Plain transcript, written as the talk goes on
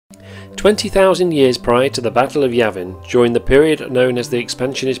20,000 years prior to the Battle of Yavin, during the period known as the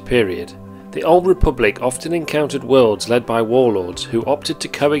Expansionist period, the Old Republic often encountered worlds led by warlords who opted to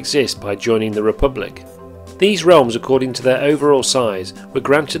coexist by joining the Republic. These realms, according to their overall size, were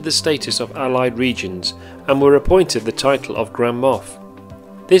granted the status of allied regions and were appointed the title of Grand Moff.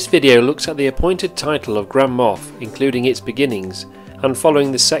 This video looks at the appointed title of Grand Moff, including its beginnings, and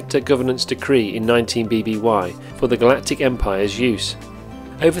following the Sector Governance Decree in 19 BBY for the Galactic Empire's use.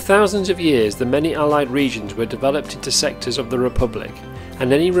 Over thousands of years, the many allied regions were developed into sectors of the Republic,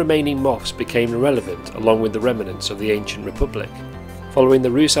 and any remaining Moffs became irrelevant along with the remnants of the ancient Republic. Following the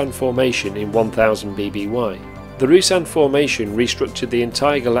Ruusan formation in 1000 BBY. The Ruusan formation restructured the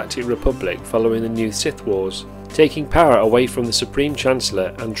entire Galactic Republic following the new Sith Wars, taking power away from the Supreme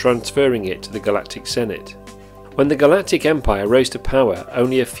Chancellor and transferring it to the Galactic Senate. When the Galactic Empire rose to power,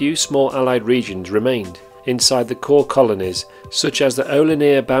 only a few small allied regions remained inside the core colonies, such as the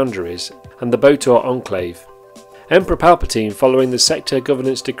Olinear boundaries and the Botor Enclave. Emperor Palpatine, following the Sector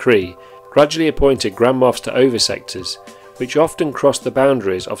Governance Decree, gradually appointed Grand Moffs to oversectors, which often crossed the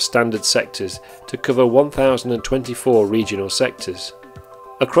boundaries of standard sectors to cover 1024 regional sectors.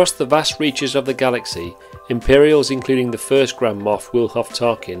 Across the vast reaches of the galaxy, Imperials, including the first Grand Moff Wilhoth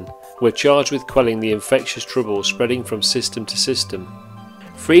Tarkin, were charged with quelling the infectious trouble spreading from system to system.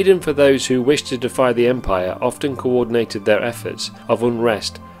 Freedom for those who wished to defy the Empire often coordinated their efforts of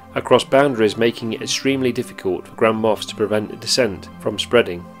unrest across boundaries, making it extremely difficult for Grand Moffs to prevent dissent from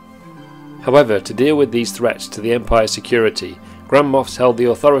spreading. However, to deal with these threats to the Empire's security, Grand Moffs held the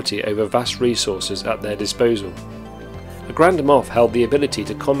authority over vast resources at their disposal. A Grand Moff held the ability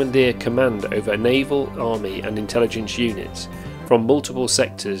to commandeer command over naval, army and intelligence units from multiple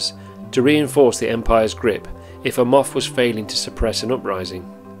sectors to reinforce the Empire's grip if a Moff was failing to suppress an uprising.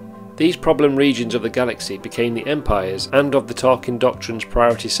 These problem regions of the galaxy became the Empire's and of the Tarkin Doctrine's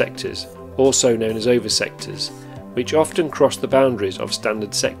priority sectors, also known as oversectors, which often crossed the boundaries of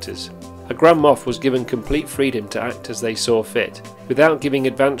standard sectors. A Grand Moff was given complete freedom to act as they saw fit, without giving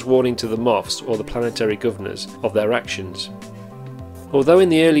advance warning to the Moffs or the planetary governors of their actions. Although in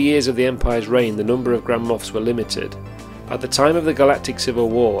the early years of the Empire's reign the number of Grand Moffs were limited, at the time of the Galactic Civil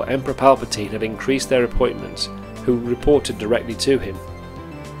War, Emperor Palpatine had increased their appointments, who reported directly to him.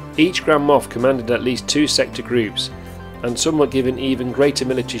 Each Grand Moff commanded at least 2 sector groups, and some were given even greater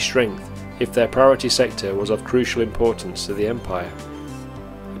military strength if their priority sector was of crucial importance to the Empire.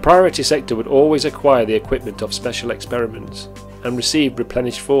 A priority sector would always acquire the equipment of special experiments, and receive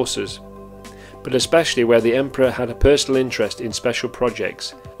replenished forces, but especially where the Emperor had a personal interest in special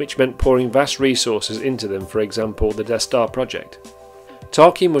projects, which meant pouring vast resources into them, for example the Death Star project.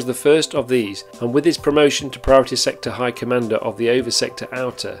 Tarkin was the first of these, and with his promotion to Priority Sector High Commander of the Oversector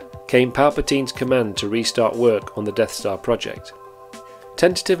Outer, came Palpatine's command to restart work on the Death Star project.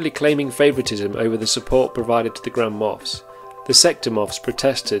 Tentatively claiming favouritism over the support provided to the Grand Moffs, the Sector Moffs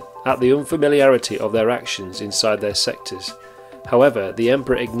protested at the unfamiliarity of their actions inside their sectors. However, the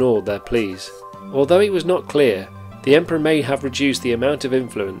Emperor ignored their pleas. Although it was not clear, the Emperor may have reduced the amount of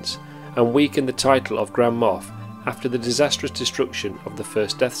influence and weakened the title of Grand Moff after the disastrous destruction of the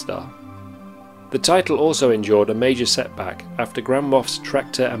first Death Star. The title also endured a major setback after Grand Moffs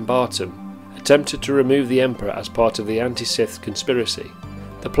Tractor and Bartum attempted to remove the Emperor as part of the anti-Sith conspiracy.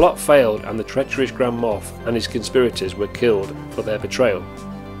 The plot failed and the treacherous Grand Moff and his conspirators were killed for their betrayal.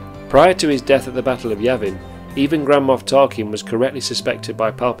 Prior to his death at the Battle of Yavin, even Grand Moff Tarkin was correctly suspected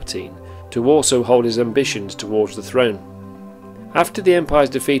by Palpatine to also hold his ambitions towards the throne. After the Empire's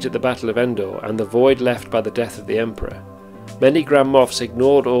defeat at the Battle of Endor and the void left by the death of the Emperor, many Grand Moffs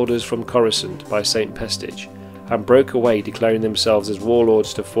ignored orders from Coruscant by Saint Pestage and broke away, declaring themselves as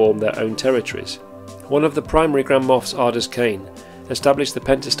warlords to form their own territories. One of the primary Grand Moffs, Ardus Kane, established the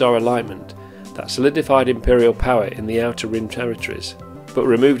Pentastar alignment that solidified Imperial power in the Outer Rim territories, but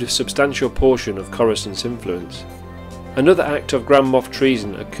removed a substantial portion of Coruscant's influence. Another act of Grand Moff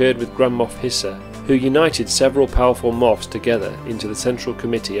treason occurred with Grand Moff Hissa, who united several powerful Moffs together into the Central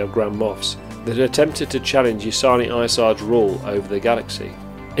Committee of Grand Moffs that attempted to challenge Ysanni Isard's rule over the galaxy.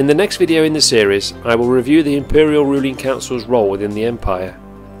 In the next video in the series, I will review the Imperial Ruling Council's role within the Empire.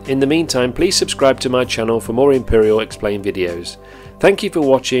 In the meantime, please subscribe to my channel for more Imperial Explained videos. Thank you for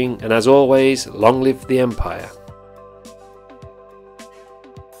watching, and as always, long live the Empire.